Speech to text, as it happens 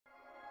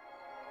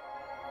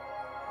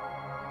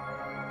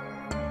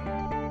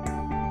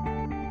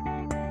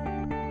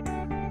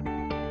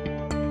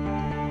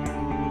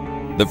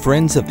The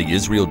Friends of the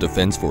Israel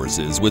Defense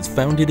Forces was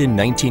founded in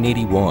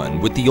 1981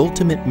 with the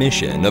ultimate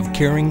mission of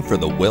caring for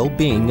the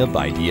well-being of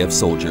IDF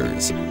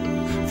soldiers.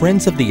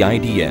 Friends of the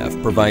IDF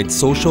provides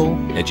social,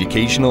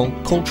 educational,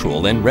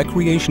 cultural, and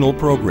recreational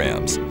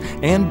programs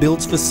and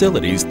builds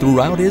facilities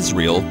throughout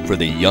Israel for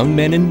the young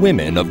men and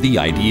women of the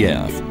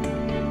IDF.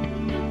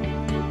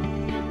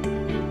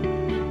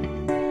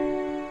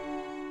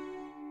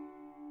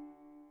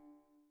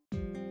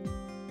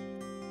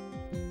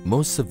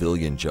 Most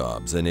civilian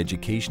jobs and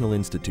educational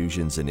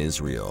institutions in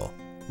Israel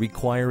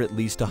require at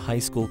least a high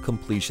school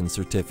completion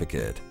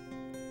certificate.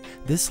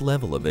 This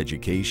level of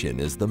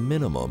education is the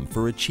minimum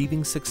for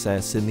achieving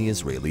success in the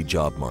Israeli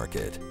job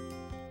market.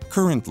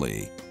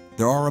 Currently,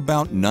 there are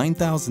about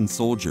 9,000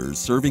 soldiers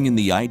serving in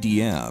the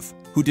IDF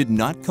who did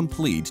not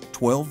complete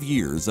 12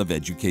 years of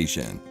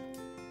education.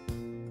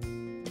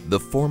 The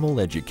formal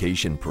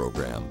education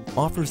program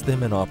offers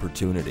them an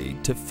opportunity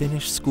to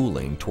finish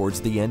schooling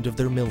towards the end of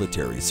their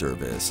military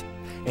service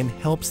and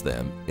helps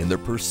them in their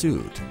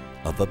pursuit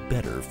of a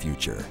better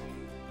future.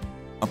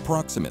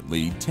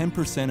 Approximately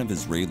 10% of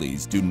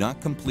Israelis do not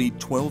complete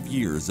 12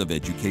 years of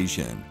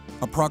education.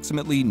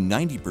 Approximately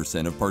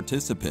 90% of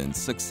participants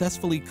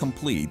successfully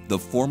complete the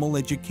formal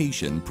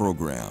education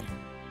program.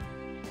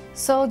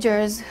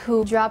 Soldiers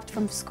who dropped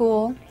from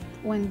school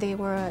when they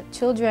were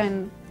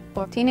children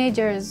or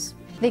teenagers,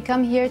 they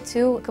come here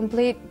to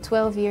complete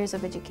 12 years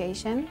of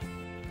education.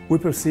 We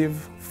perceive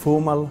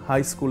formal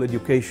high school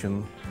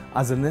education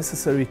as a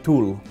necessary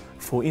tool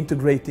for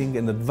integrating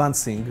and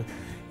advancing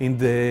in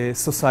the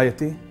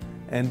society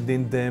and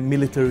in the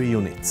military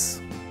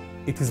units.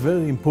 It is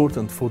very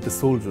important for the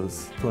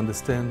soldiers to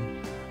understand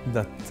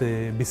that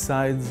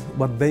besides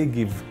what they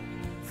give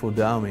for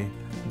the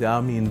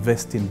army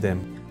invests in them.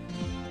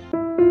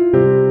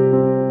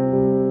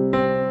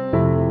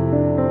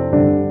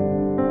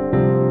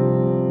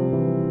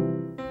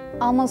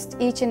 Almost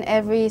each and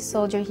every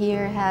soldier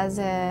here has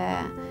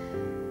a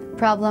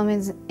problem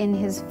in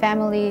his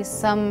family.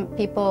 Some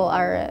people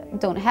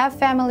don't have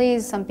families,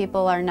 some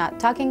people are not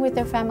talking with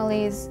their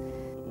families.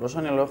 לא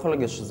שאני לא יכול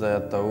להגיד שזה היה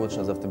טעות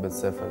שעזבתי בית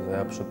ספר, זה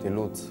היה פשוט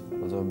אילוץ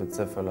לעזוב בית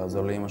ספר,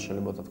 לעזור לאמא שלי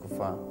באותה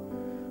תקופה,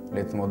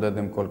 להתמודד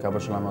עם כל כאבא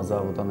שלנו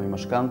עזב אותנו עם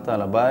משכנתה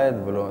לבית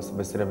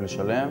וסירב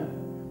לשלם.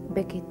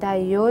 בכיתה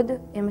י'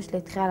 אמא שלי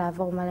התחילה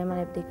לעבור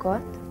מלא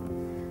בדיקות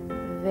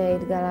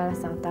והתגלה לה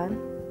סרטן.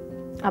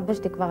 אבא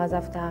שלי כבר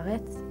עזב את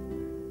הארץ.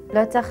 לא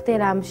הצלחתי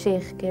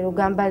להמשיך, כאילו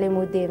גם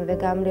בלימודים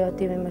וגם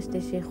להיות עם אמא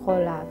שלי שהיא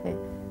חולה,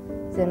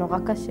 וזה נורא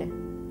קשה.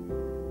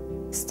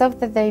 Stuff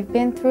that they've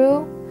been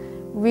through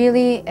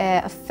really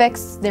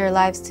affects their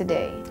lives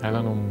today. היה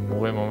לנו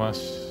מורה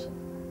ממש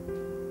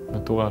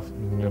מטורף,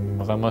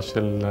 רמה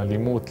של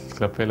אלימות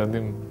כלפי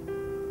ילדים.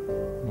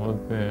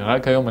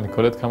 רק היום אני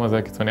קולט כמה זה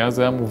היה קיצוני, אז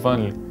זה היה מובן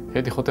לי.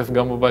 הייתי חוטף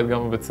גם בבית,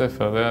 גם בבית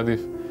ספר, זה היה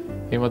עדיף.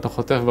 אם אתה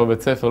חוטף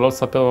בבית ספר, לא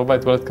לספר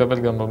בבית ולא תקבל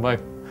גם בבית.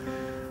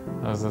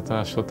 אז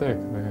אתה שותק,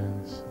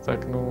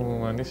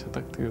 ושתקנו, אני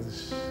שתקתי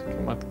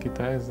כמעט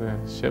כיתה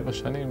 7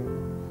 שנים.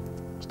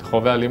 שאתה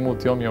חווה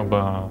אלימות יום-יום,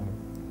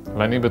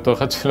 ואני בתור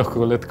אחד שלא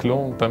קולט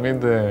כלום, תמיד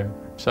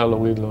אפשר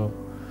להוריד לו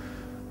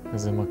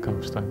איזה מכה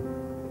או 2.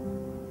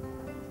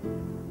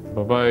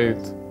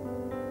 בבית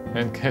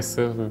אין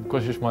כסף,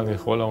 ובקושי יש מה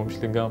לאכול, ההורים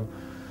שלי גם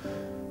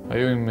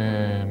היו עם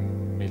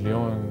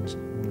 1,000,000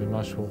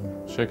 ומשהו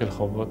שקל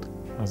חובות,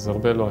 אז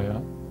הרבה לא היה,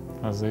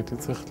 אז הייתי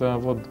צריך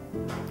לעבוד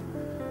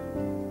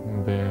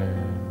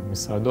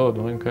במסעדות,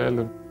 דברים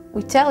כאלה.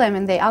 We tell them,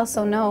 and they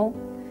also know,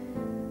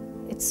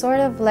 it's sort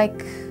of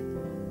like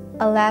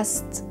a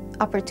last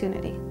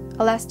opportunity,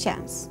 a last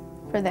chance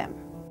for them.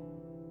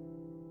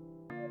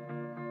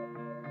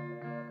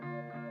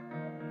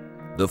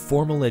 The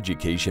formal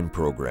education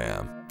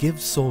program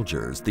gives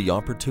soldiers the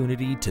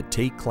opportunity to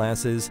take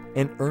classes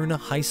and earn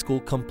a high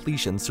school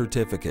completion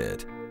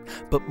certificate,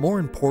 but more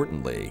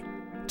importantly,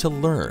 to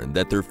learn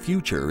that their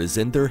future is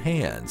in their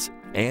hands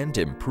and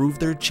improve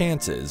their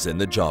chances in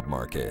the job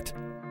market.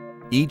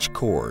 Each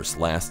course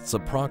lasts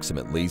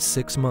approximately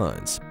 6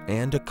 months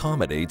and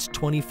accommodates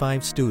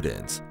 25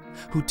 students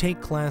who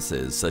take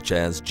classes such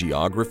as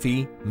geography,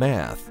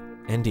 math,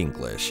 and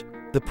English.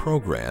 The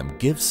program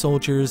gives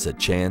soldiers a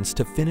chance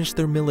to finish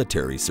their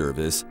military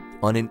service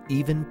on an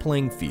even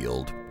playing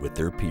field with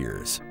their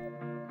peers.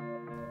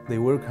 They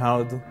work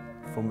hard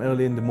from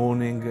early in the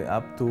morning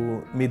up to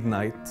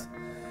midnight.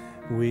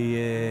 We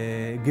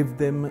give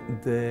them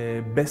the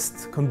best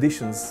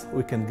conditions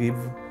we can give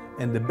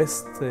and the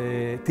best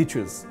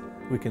teachers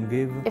we can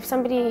give. If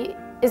somebody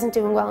isn't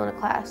doing well in a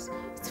class,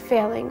 it's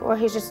failing, or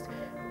he's just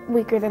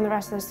weaker than the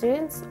rest of the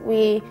students,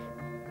 we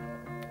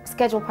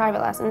schedule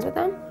private lessons with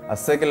them.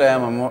 הסגל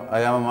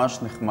היה ממש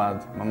נחמד,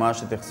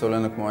 ממש התייחסו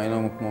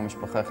אלינו כמו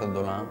משפחה אחת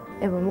גדולה.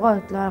 הן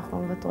אומרות, לא,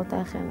 אנחנו מוותרות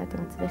עליכם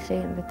ואתם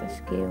מצליחים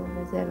ותשקיעו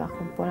וזה,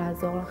 ואנחנו פה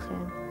לעזור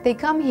לכם.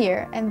 They come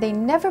here and they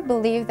never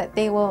believe that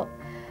they will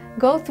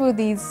go through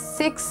these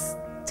 6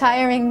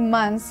 tiring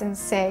months and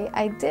say,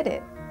 I did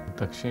it.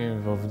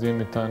 מתעקשים ועובדים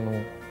איתנו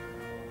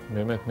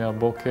באמת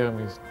מהבוקר,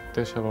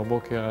 מ-9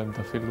 בבוקר עד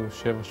אפילו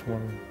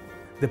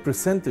 7-8. The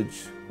percentage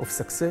of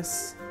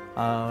success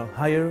are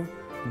higher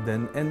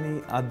than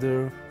any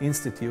other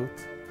institute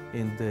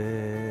in the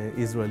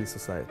Israeli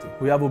society.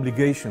 We have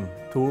obligation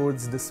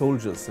towards the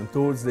soldiers and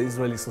towards the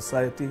Israeli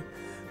society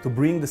to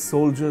bring the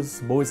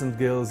soldiers, boys and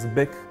girls,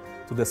 back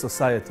to the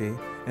society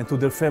and to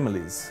their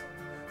families,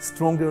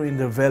 stronger in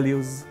their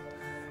values,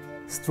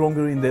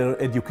 stronger in their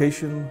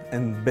education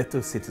and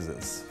better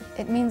citizens.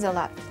 It means a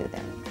lot to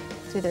them,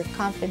 to their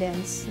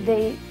confidence.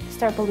 They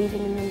start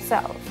believing in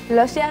themselves.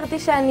 לא שיערתי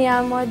שאני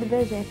אעמוד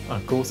בזה.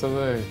 הקורס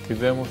הזה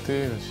קידם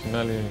אותי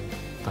ושינה לי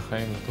את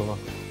החיים לטובה.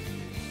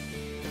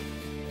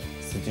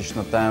 עשיתי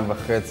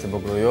 2.5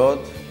 בגרויות,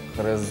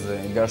 אחרי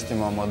זה הגשתי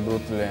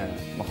מועמדות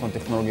למכון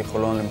טכנולוגי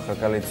חולון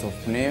למחלקה לעיצוב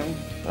פנים.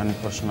 אני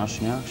כבר שנה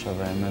שנייה,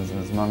 עכשיו האמת זה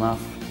מזמן אף.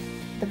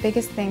 The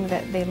biggest thing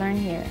that they learn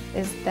here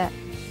is that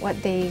what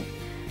they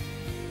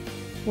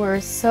were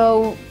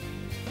so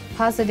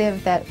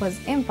positive that was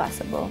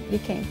impossible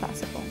became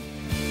possible.